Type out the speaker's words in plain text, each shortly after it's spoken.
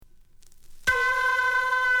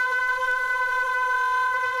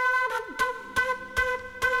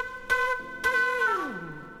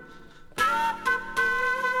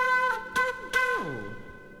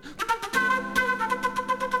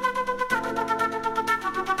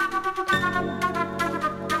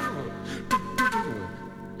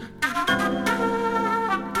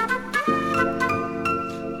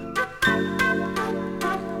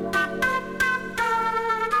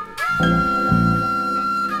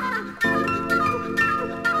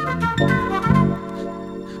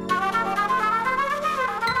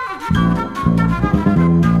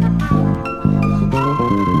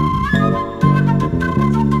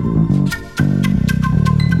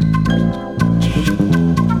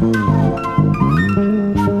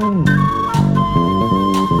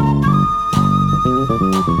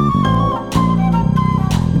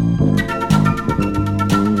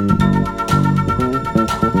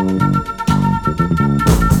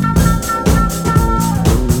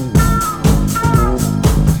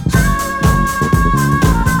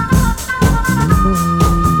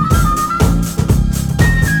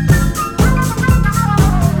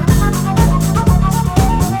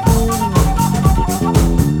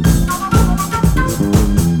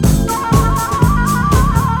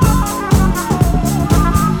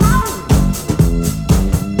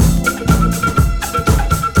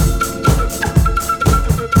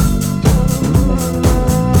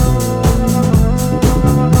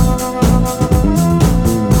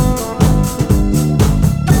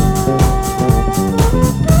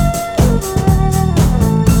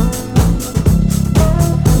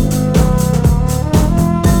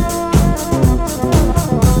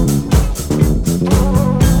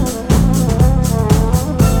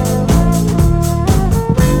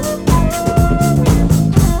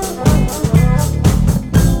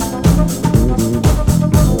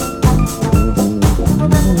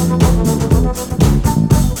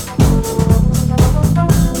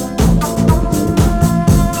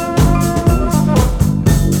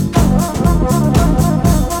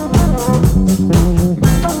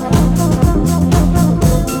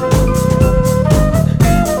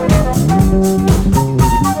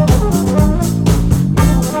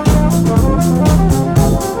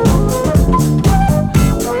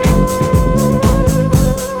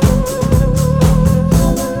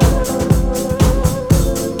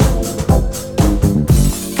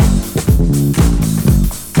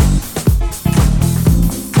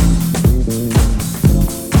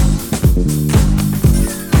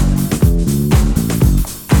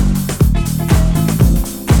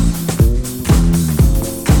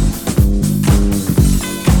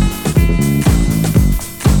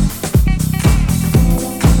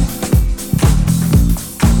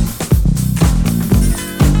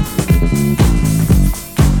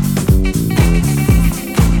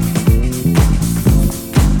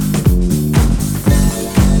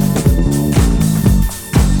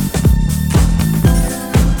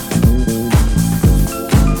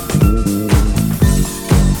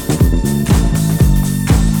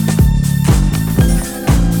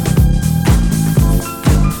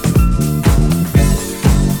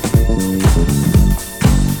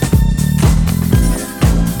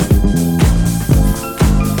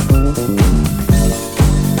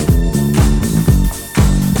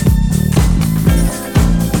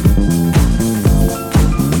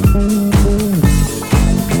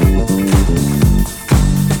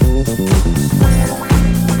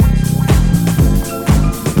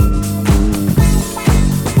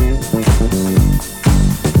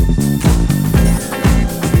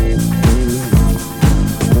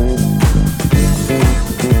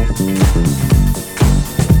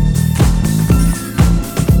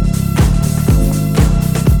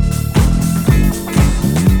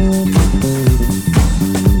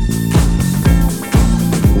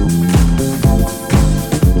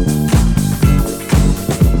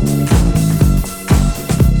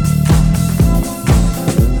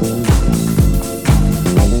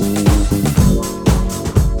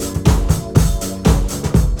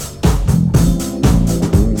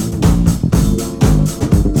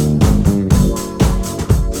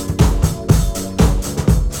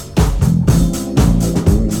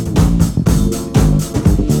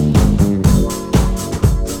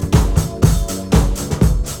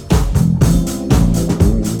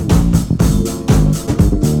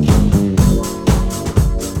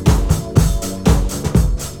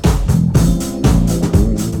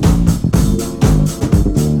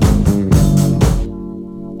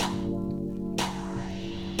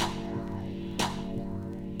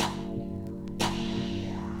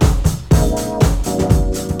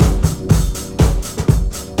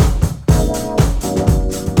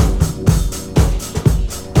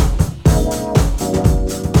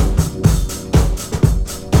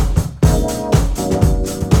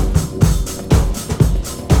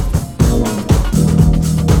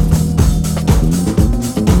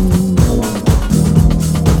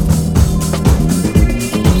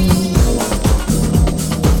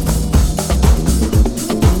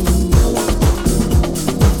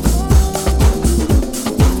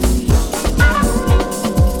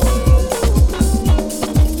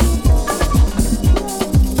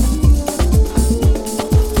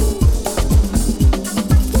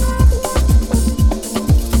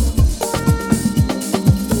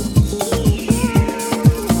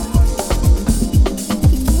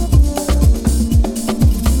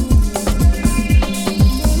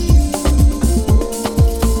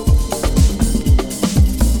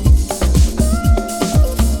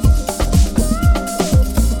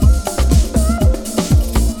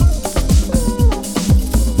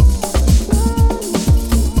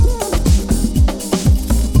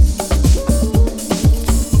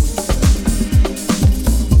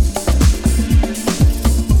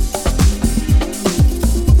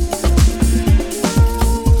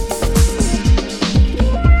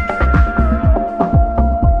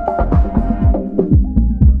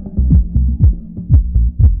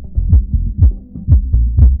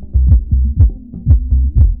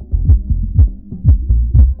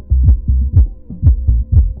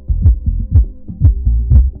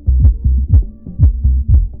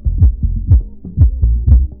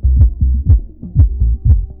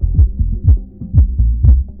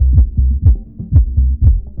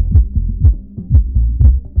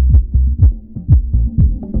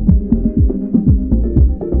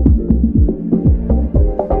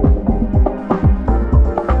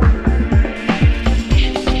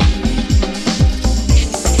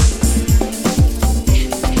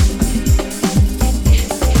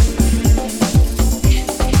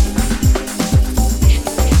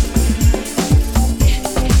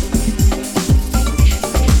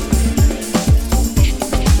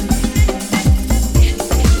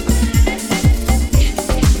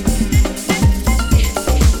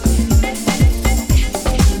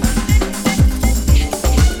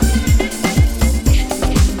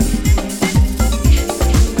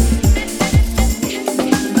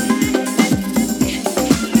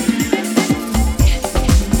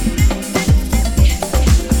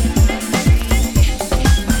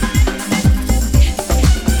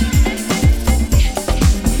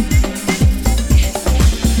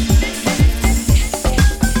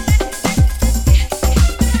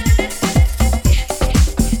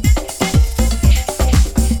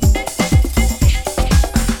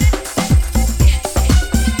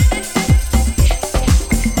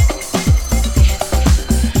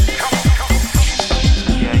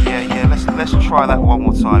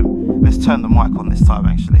time. Let's turn the mic on this time,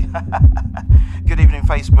 actually. Good evening,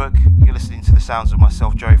 Facebook. You're listening to the sounds of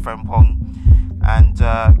myself, Joey Frempong. And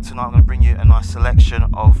tonight I'm going to bring you a nice selection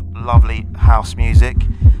of lovely house music.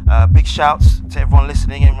 Big shouts to everyone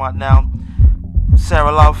listening in right now.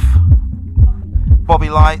 Sarah Love, Bobby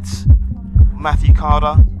Light, Matthew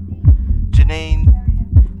Carter, Janine,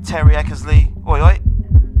 Terry Eckersley, oi oi,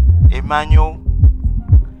 Emmanuel,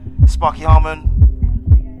 Sparky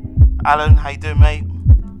Harmon, Alan, how you doing, mate?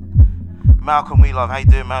 Malcolm We Love, how you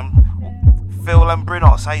doing, man? Phil and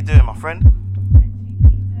Brinos, how you doing, my friend?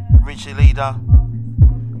 Richie Leader,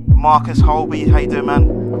 Marcus Holby, how you doing, man?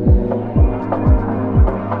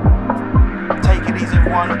 Take it easy,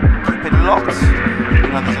 everyone. Keep it locked. You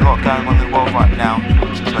know there's a lot going on in the world right now,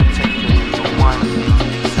 but take it easy, little wine,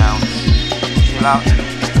 these sounds. Chill out,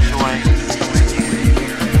 enjoy.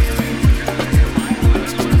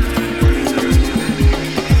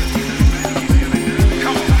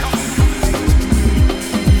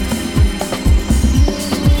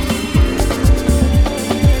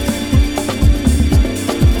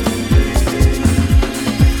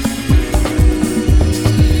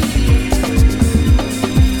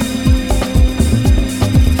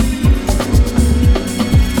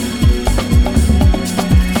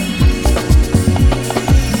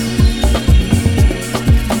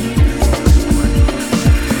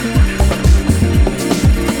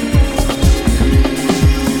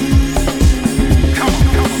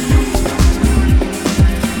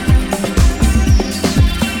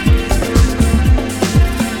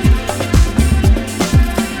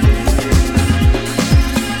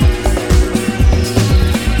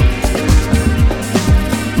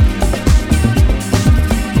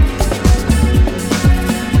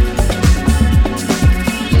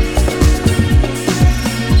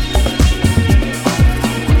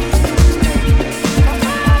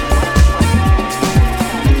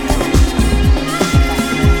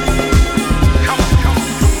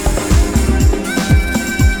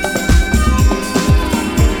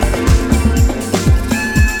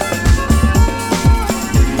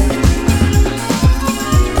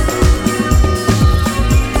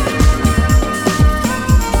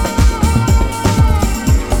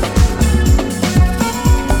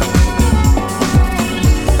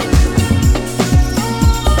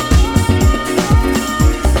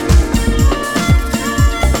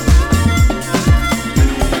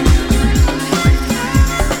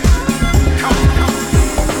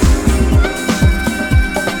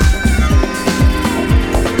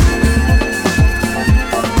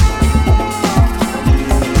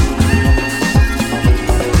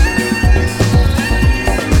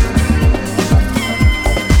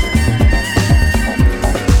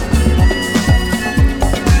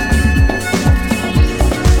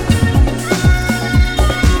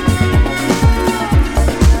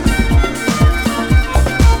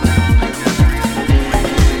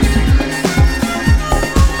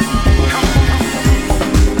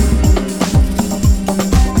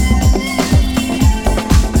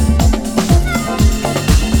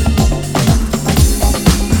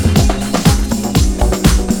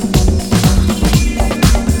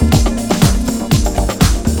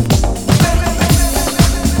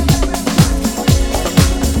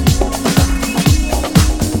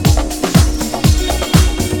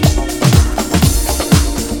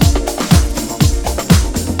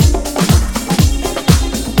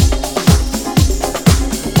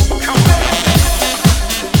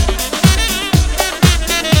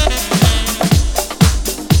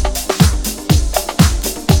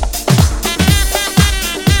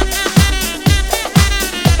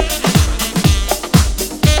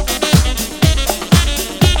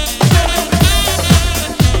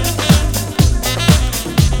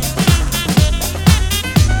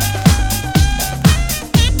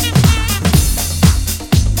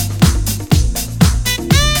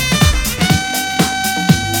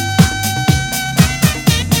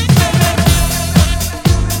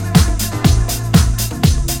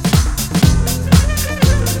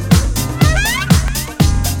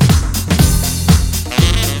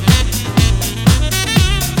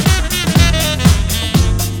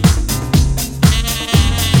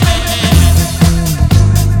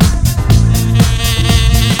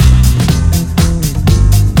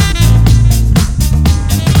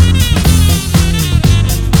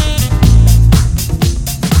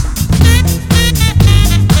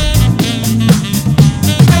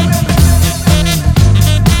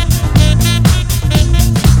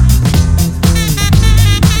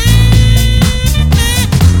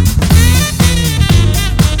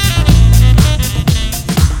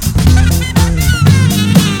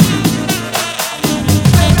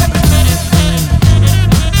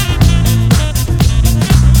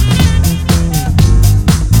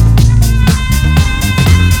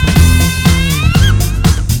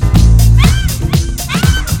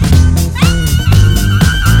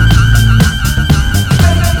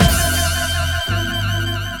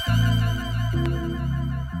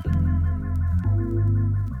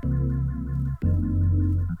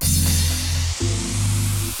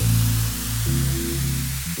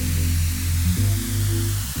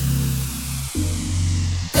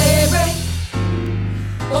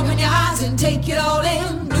 Open your eyes and take it all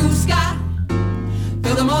in. Blue sky,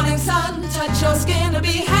 feel the morning sun touch your skin to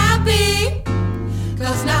be happy.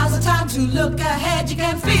 Cause now's the time to look ahead, you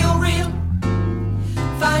can feel real.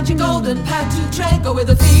 Find your golden path to tread, go with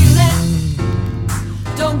the feeling.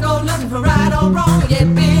 Don't go looking for right or wrong, get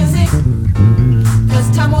busy. Cause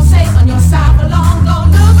time won't stay on your side for long. Go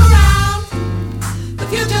look around, the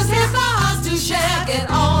future's here for us to share. Get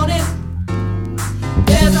on it,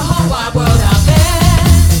 there's a whole wide world out there.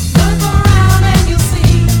 Look around and you'll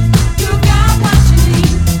see you got what you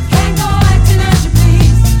need. Can't go acting as you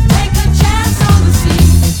please, take a chance on the seed.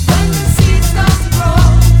 When the seed starts to grow,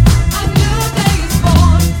 a new day is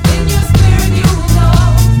born. In your spirit you will know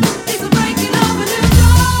it's the breaking of a new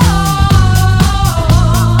dawn.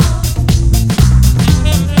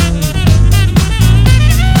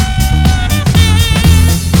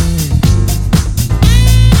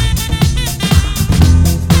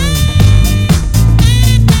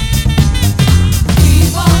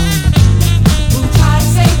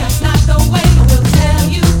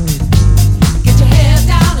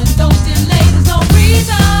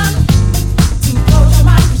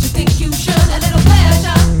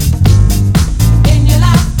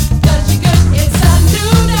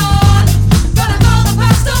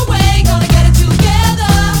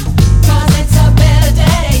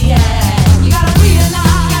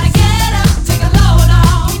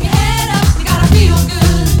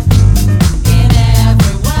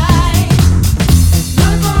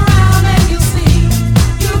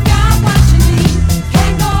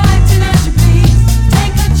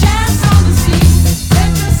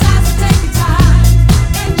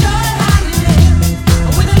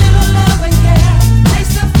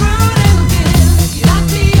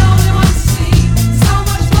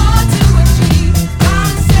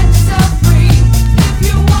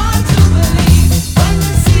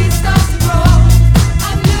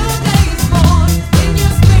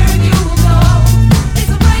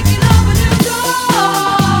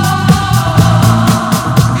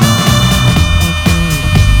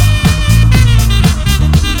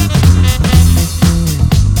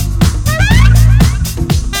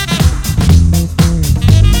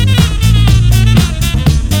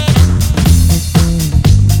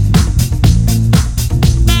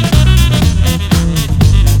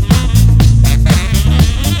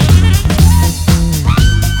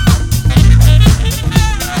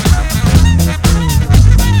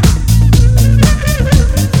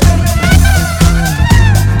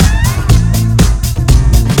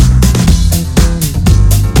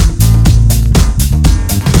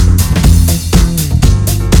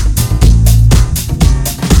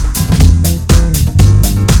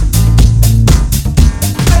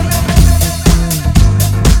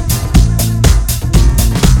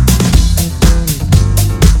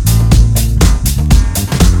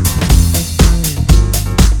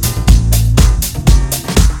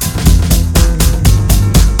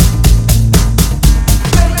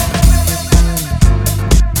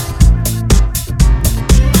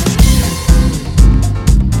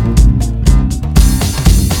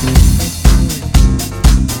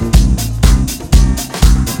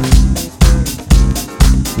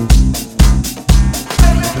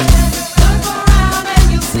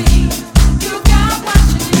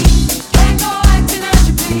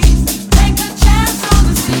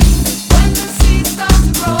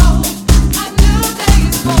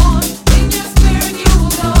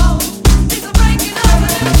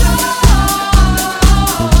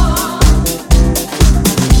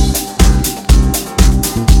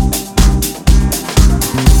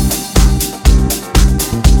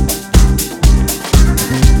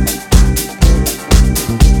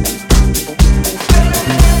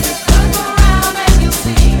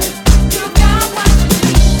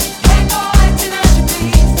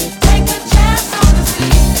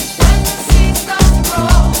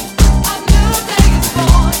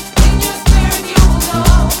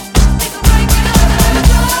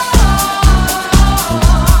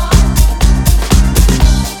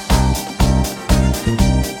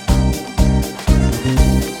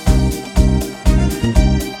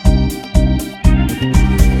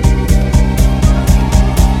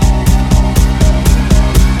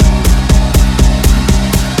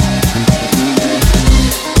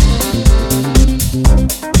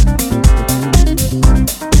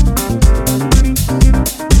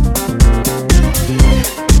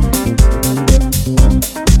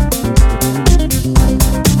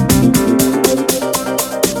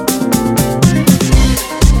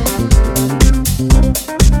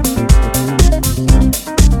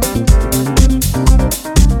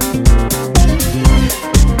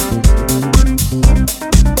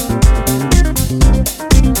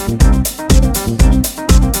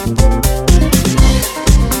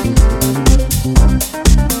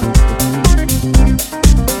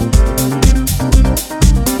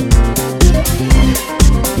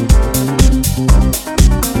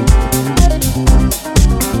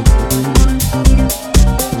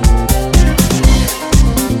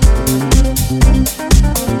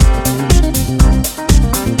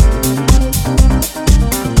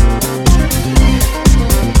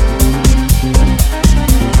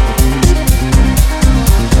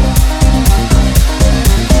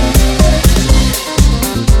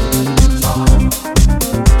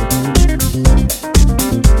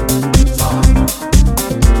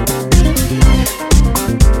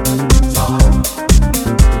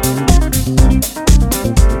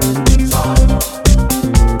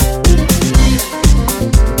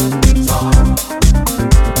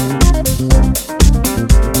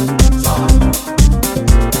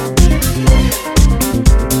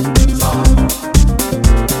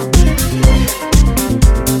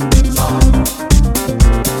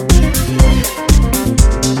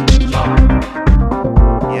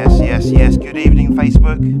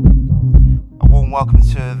 and welcome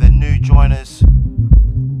to the new joiners.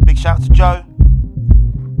 Big shout out to Joe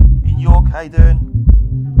in York, how you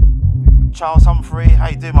doing? Charles Humphrey, how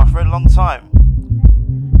you doing my friend, long time.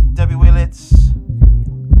 Debbie Willits,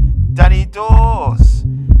 Danny Dawes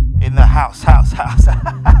in the house.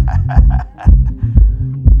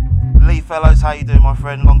 Lee Fellows, how you doing my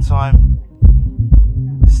friend, long time.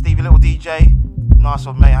 Stevie Little DJ, nice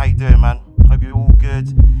one mate, how you doing man? Hope you're all good.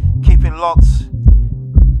 Keep it locked.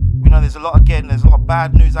 We know there's a lot of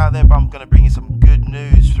bad news out there, but I'm going to bring you some good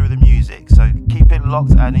news through the music. So keep it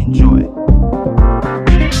locked and enjoy.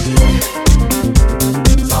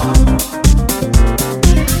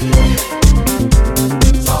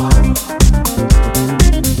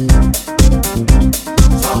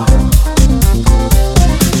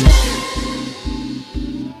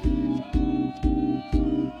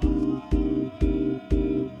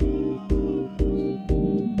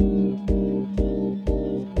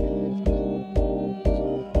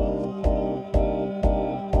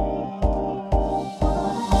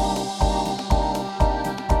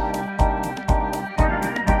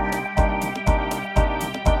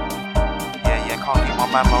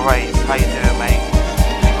 Man Moraes, how you doing mate?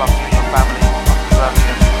 Big love to you and your family.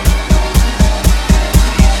 Birmingham.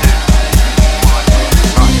 See you soon.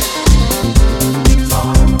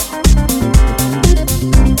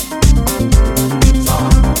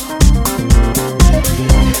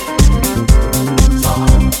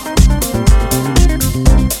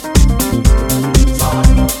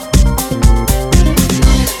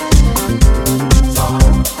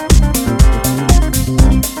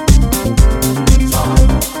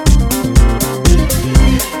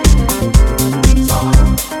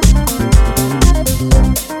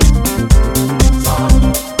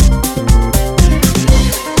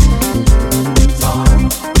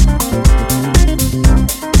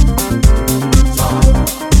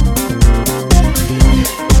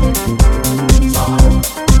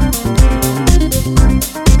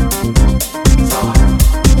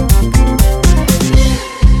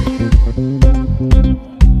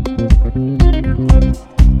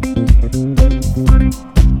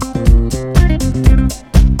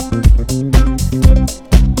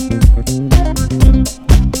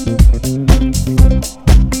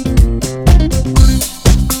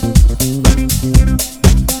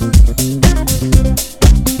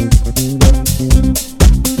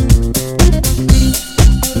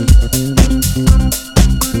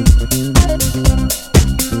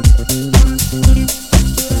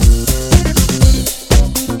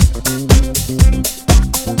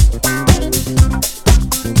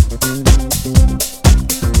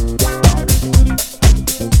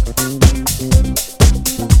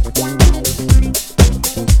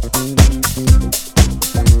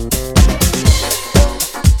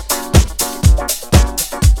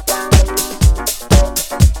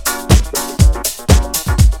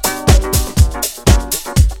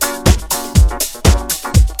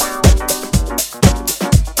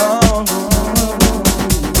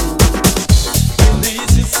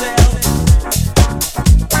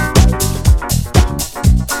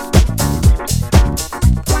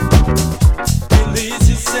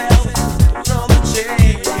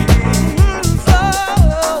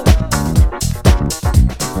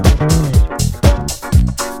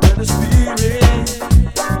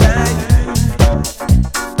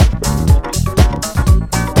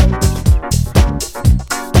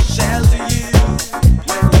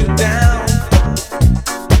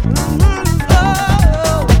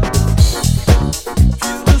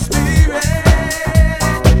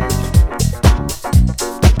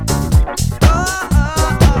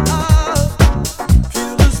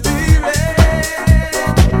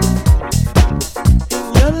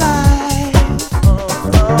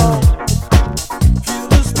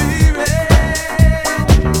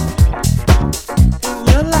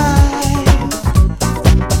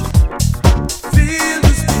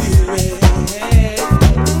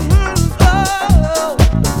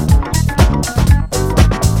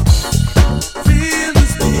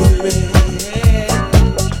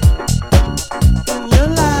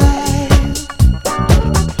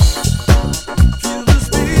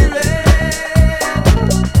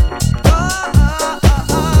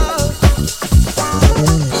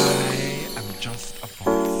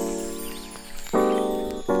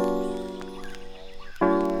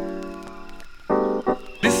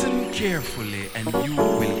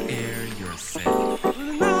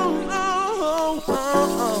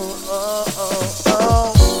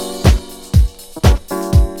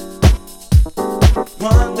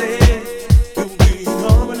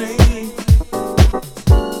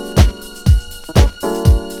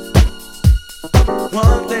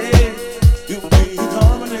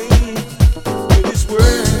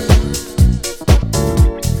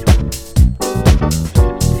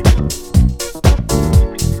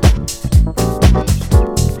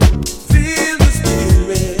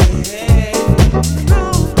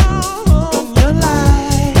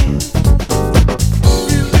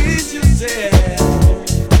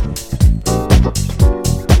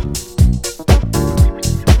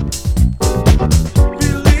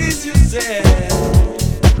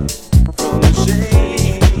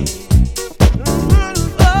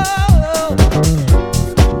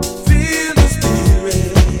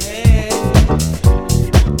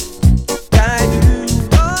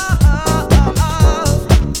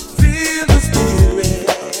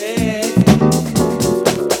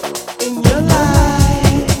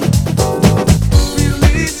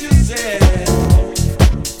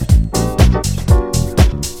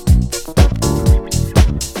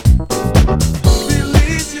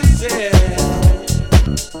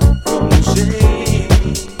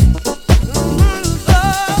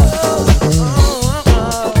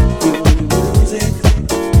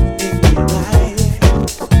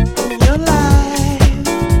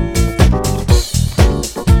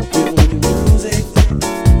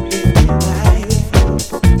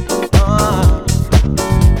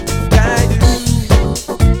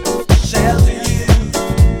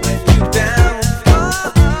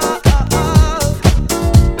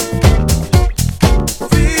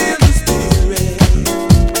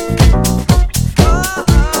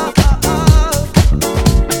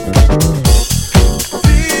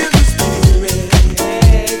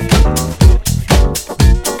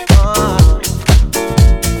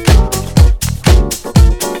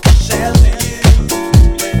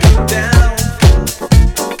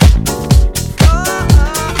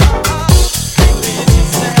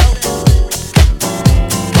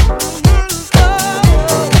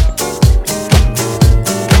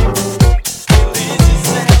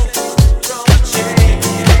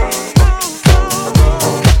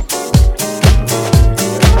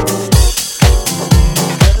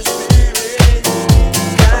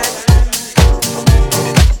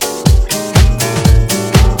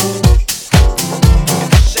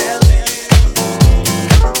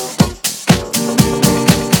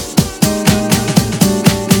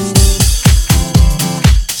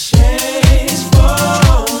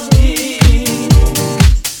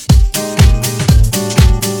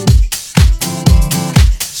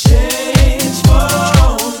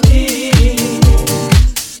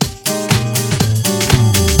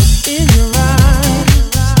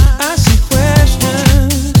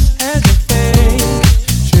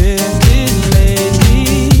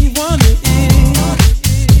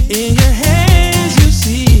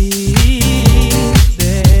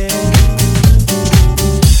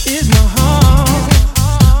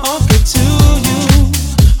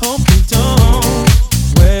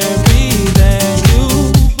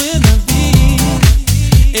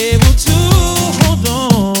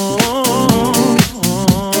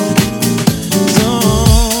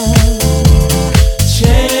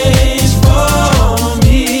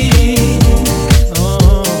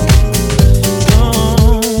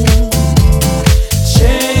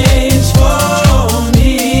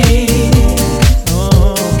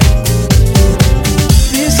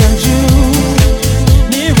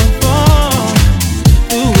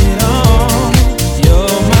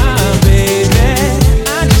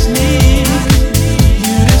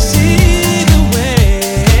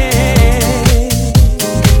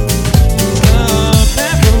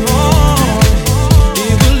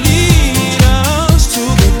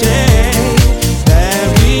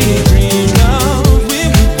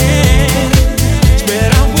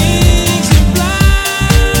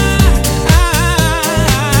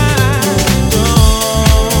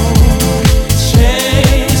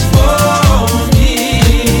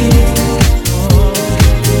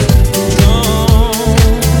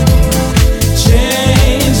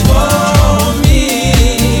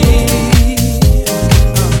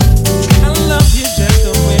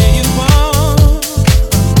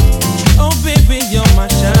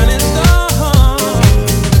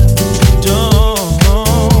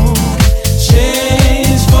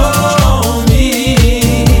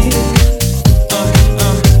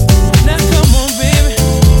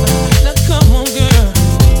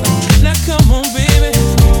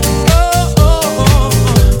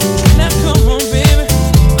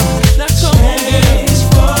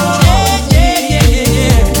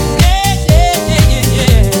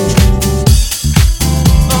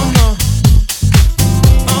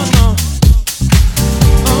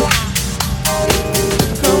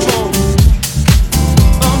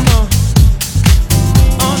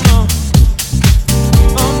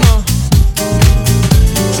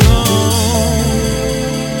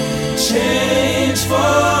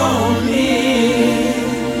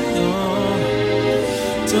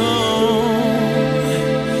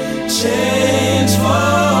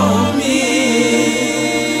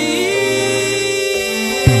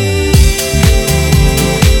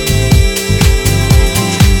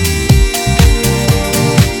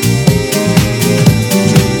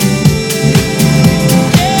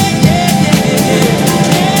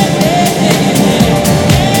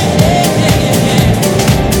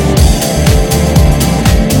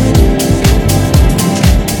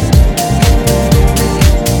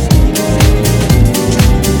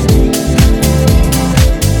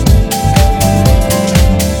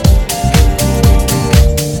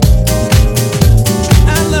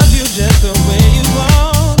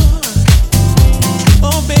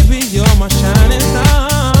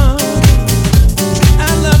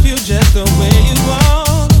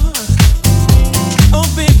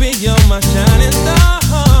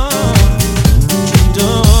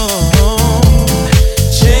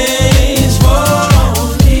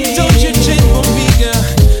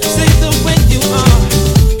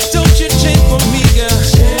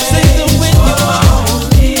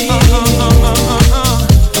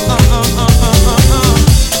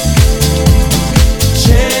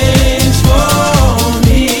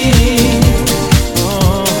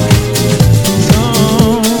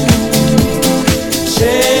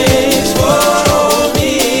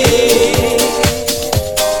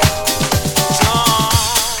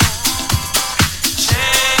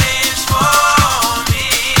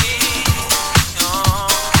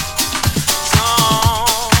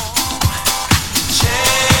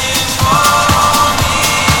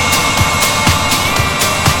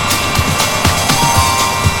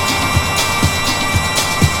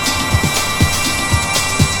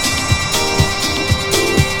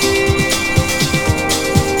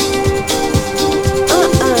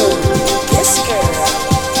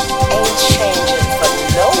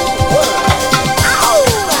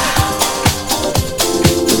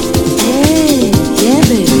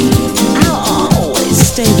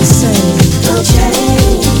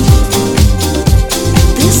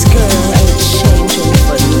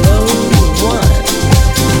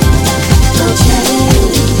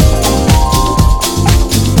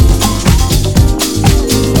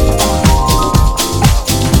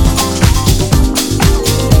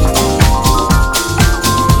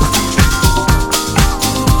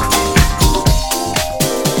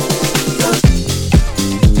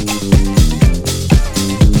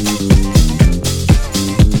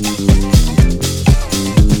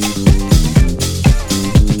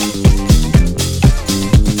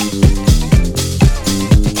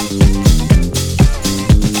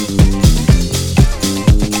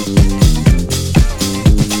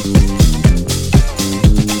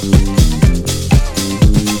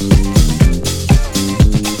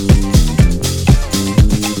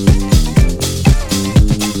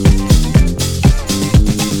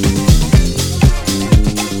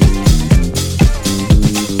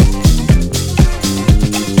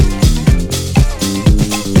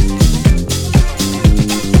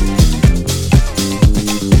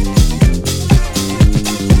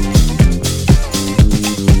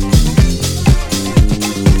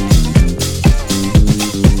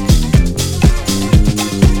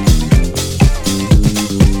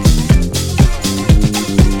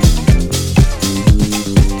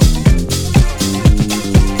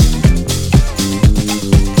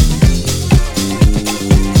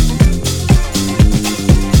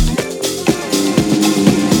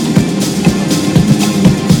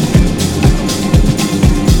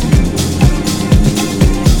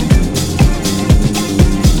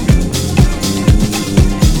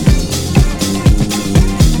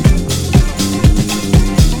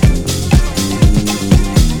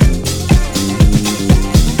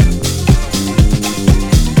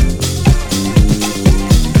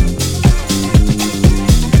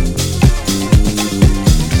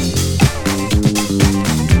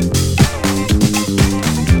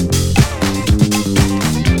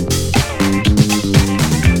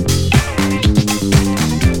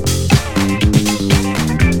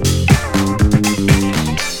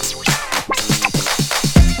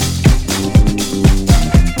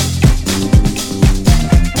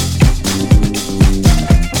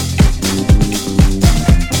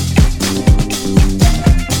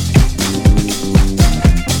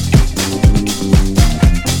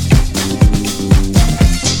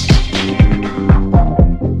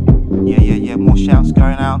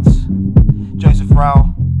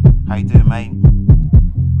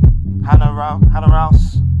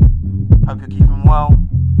 you're keeping well.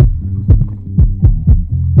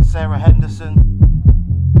 Sarah Henderson,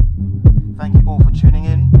 thank you all for tuning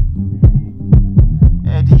in.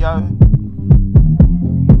 Eddie O,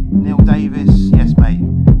 Neil Davis, yes mate.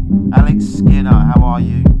 Alex Skinner, how are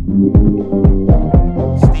you?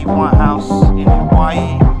 Steve Whitehouse in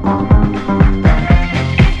Hawaii.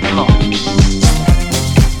 Keep it locked.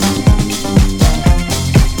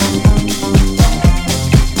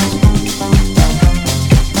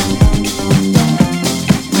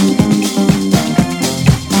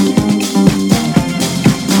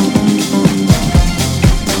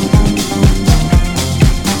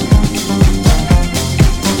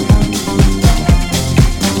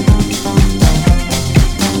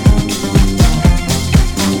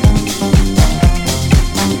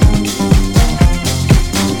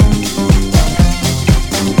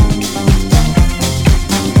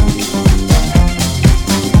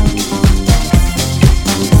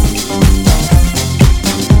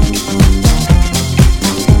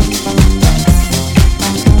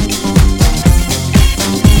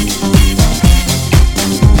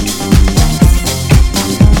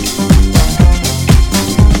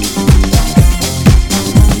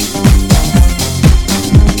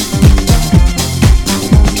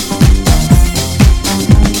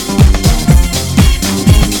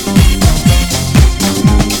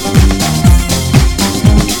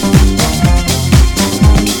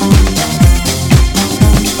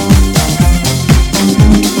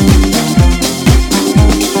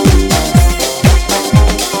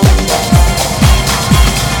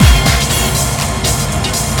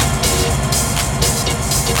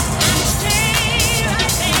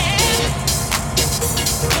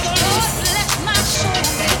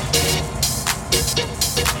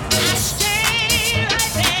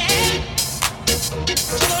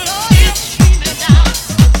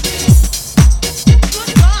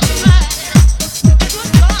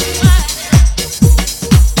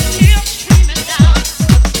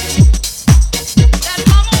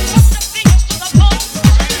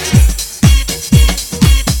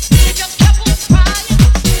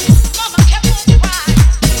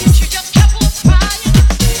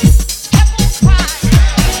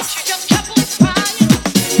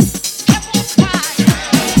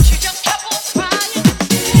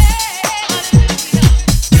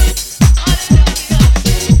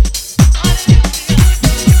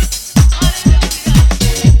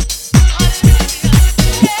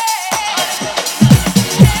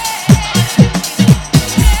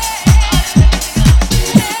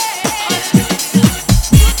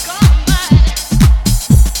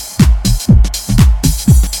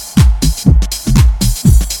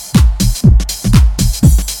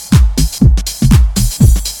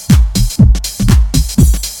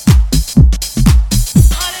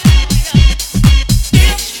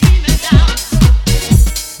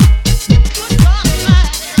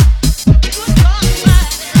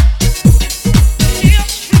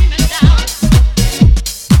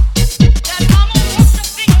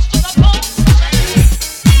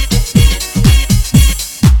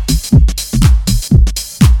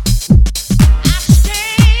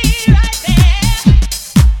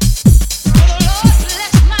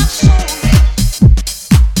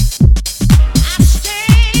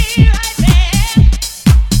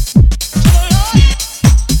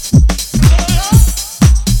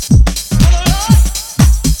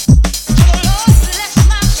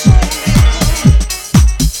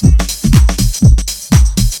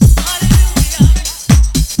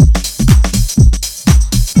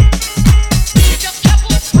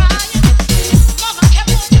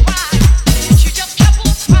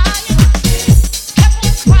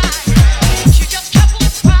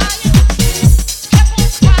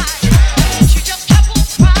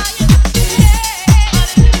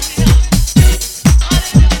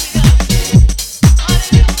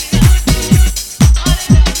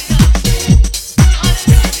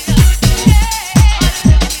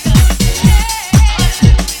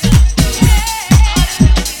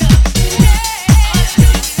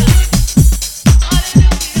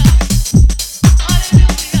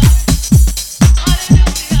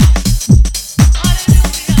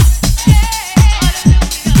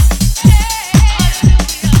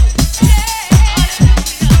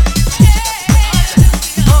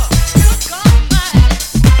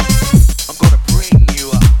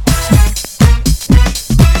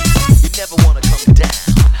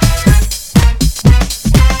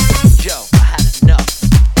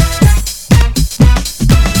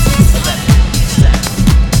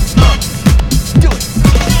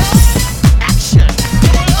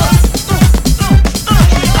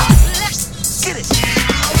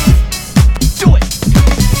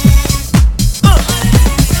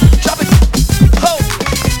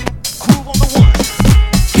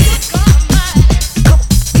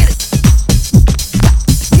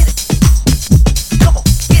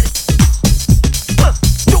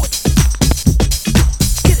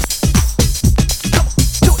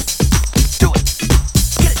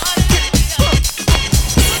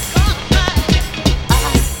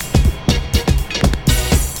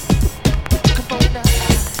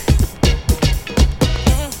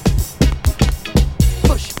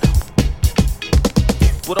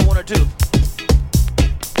 gonna do?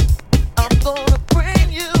 I'm gonna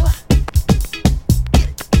bring you.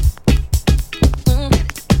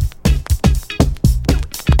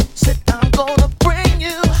 Said I'm gonna bring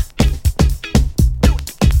you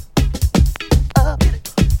up.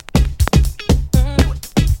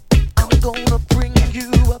 I'm gonna bring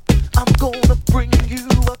you up. I'm gonna bring you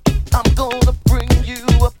up. I'm gonna bring you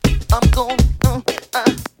up. I'm gonna.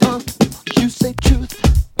 You say truth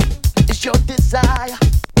is your desire.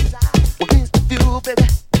 Well, here's the fuel, baby,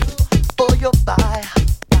 for your fire.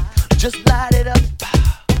 Just light it up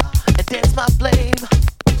and dance my flame.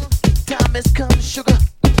 Time has come, sugar,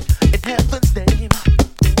 in heaven's name.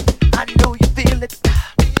 I know you feel it,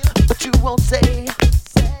 but you won't say.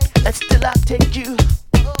 And still I take you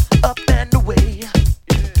up and away.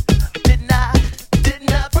 Didn't I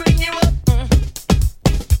bring you up?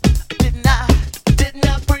 Didn't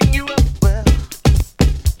I bring you up? Well,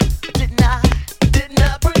 didn't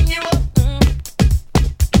I bring you up?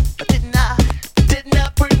 Didn't I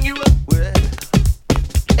bring you up? Well,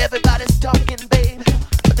 everybody's talking, baby,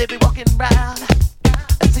 but they be walking around.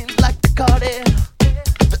 It seems like they're caught in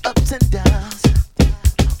the ups and downs,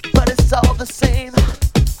 but it's all the same,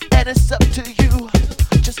 and it's up to you.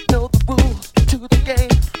 Just know the rules to the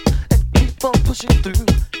game and keep on pushing through.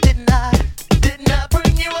 Didn't I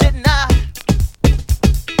bring you up?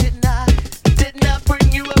 Didn't I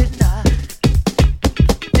bring you up?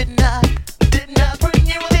 Didn't I bring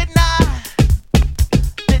you up?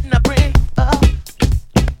 Didn't I bring up?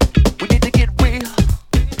 We need to get real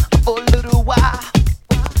for a little while.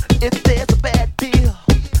 If there's a bad deal,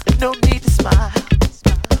 no need to smile.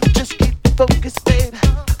 Just keep focused, baby.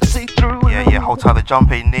 See through. Yeah, hold tight the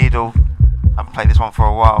jumping needle. I haven't played this one for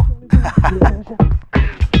a while.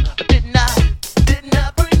 Didn't I bring you up? Didn't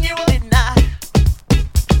I bring you up?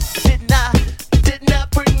 Didn't I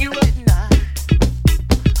bring you up?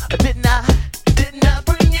 Didn't I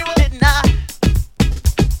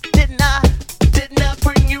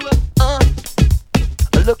bring you up?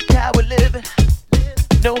 Look how we're living.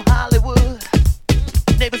 No Hollywood.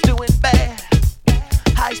 Neighbors doing bad.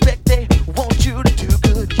 I expect they want you to do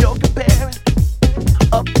good. You're comparing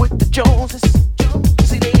up with the Joneses.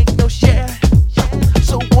 See, they ain't no sharing.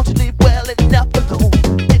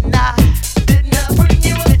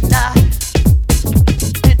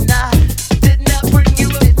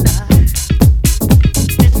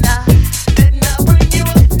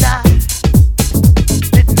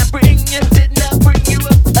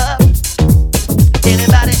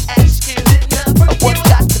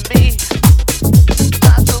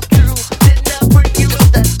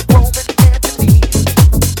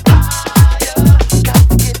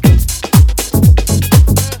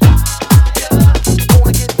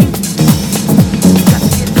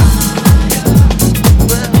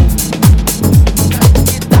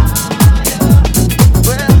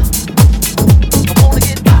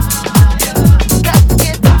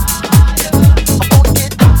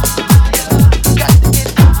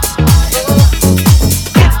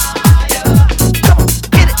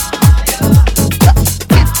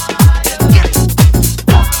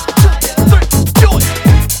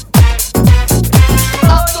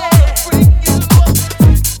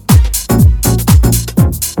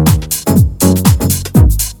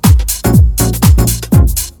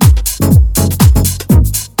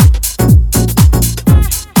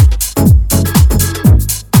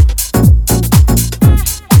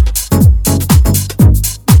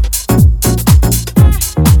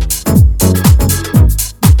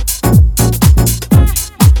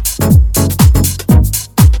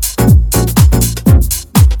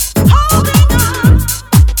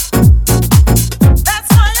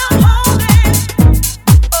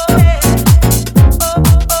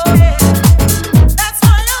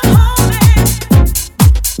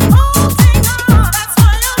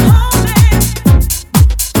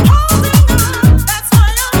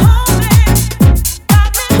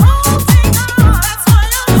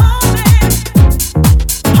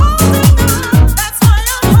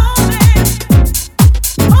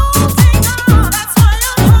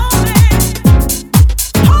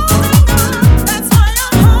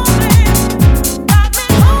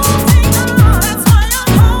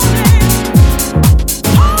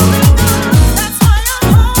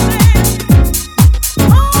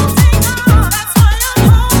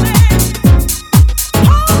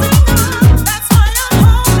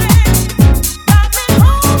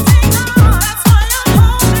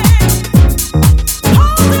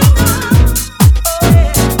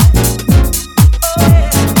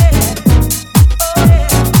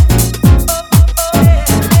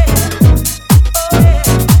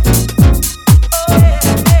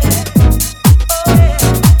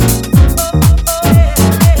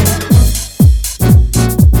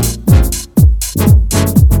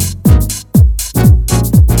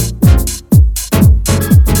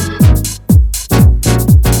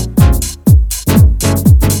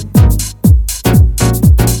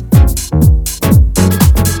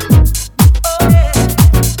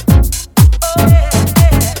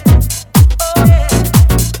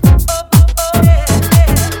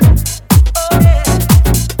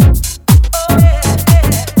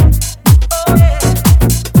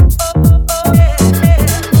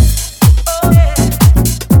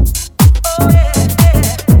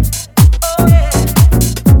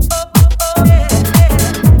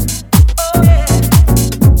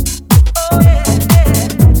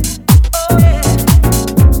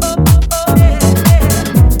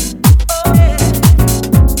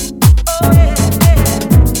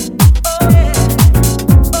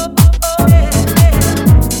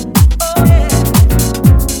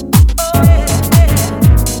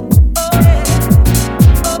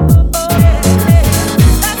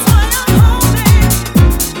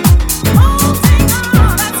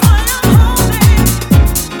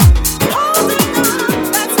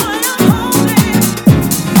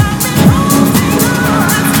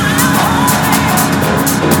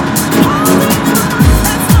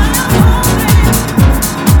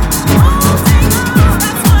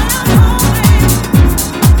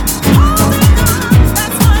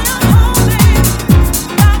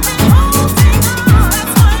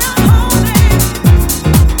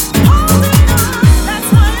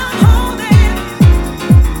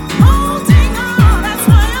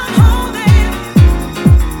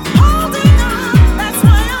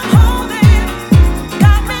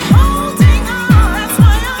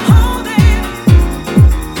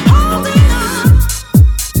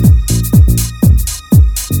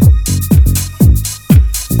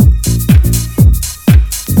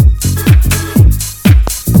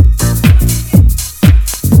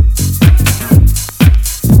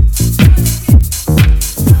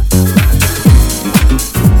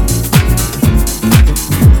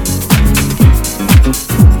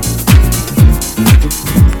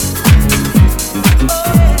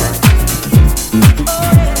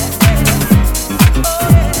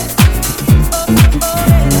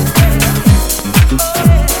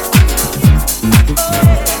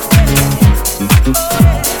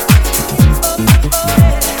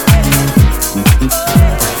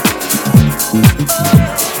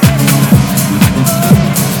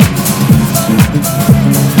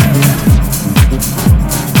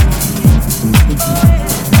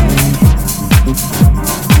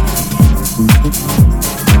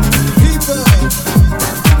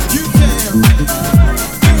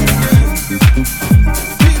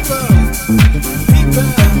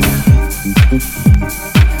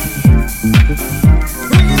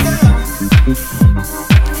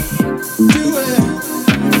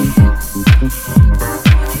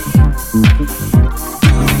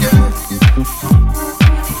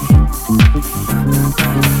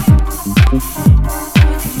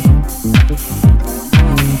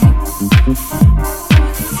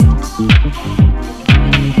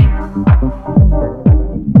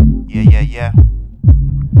 Yeah.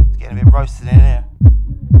 It's getting a bit roasted in here.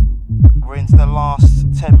 We're into the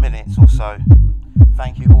last 10 minutes or so.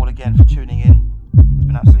 Thank you all again for tuning in. It's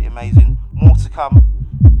been absolutely amazing. More to come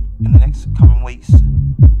in the next coming weeks.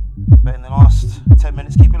 But in the last 10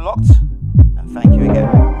 minutes, keep it locked. And thank you again.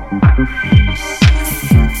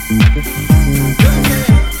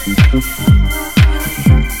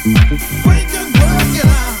 We can work it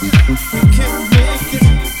out. We can make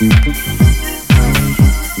it.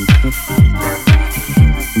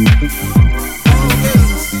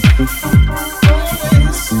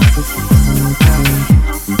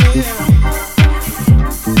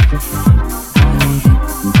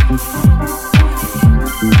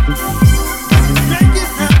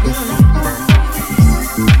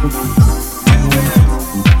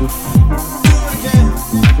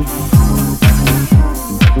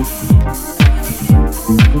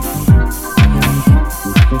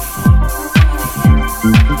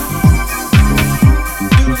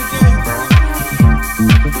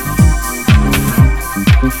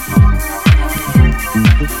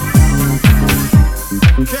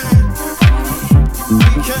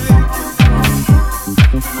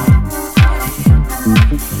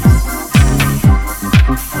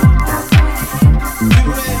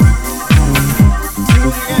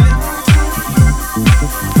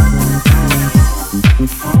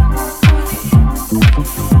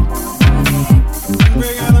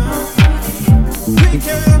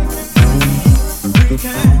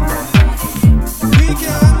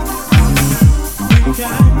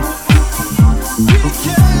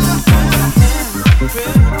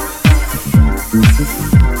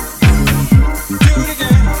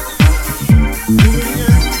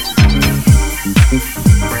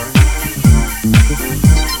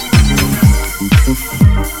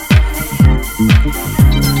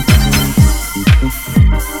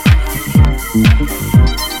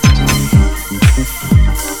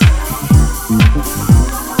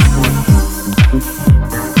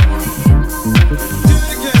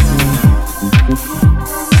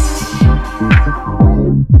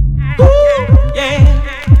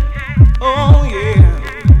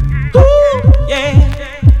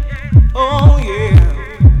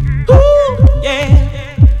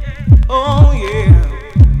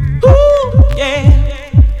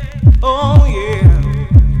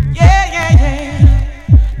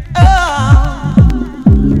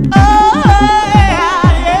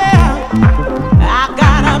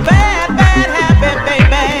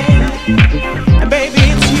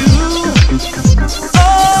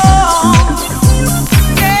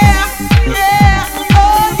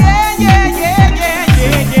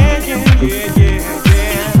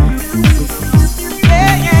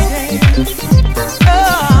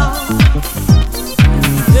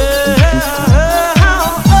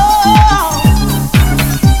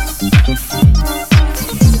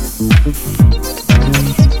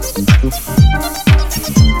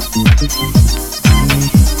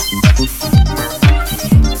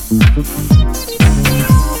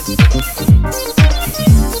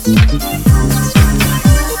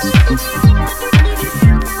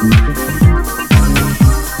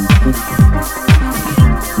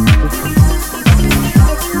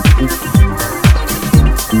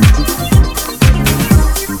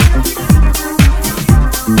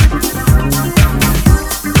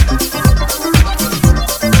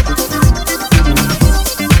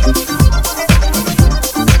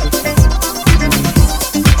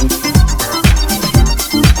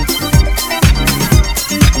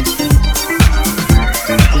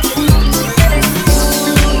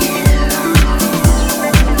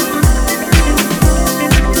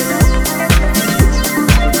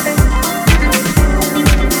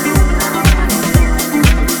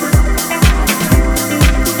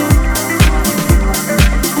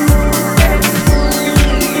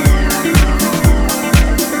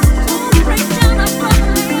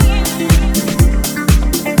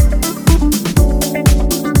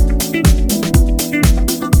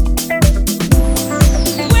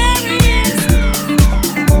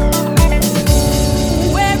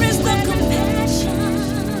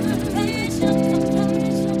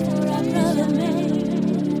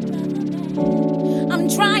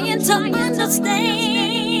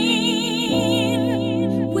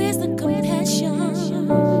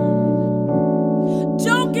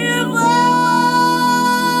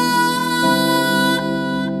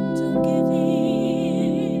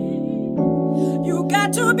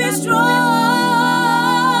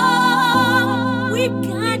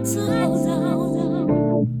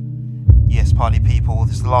 people.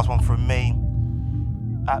 This is the last one from me,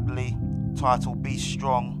 aptly titled Be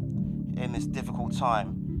Strong in This Difficult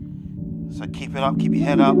Time. So keep it up, keep your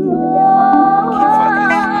head up, keep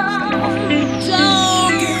focused, stay positive.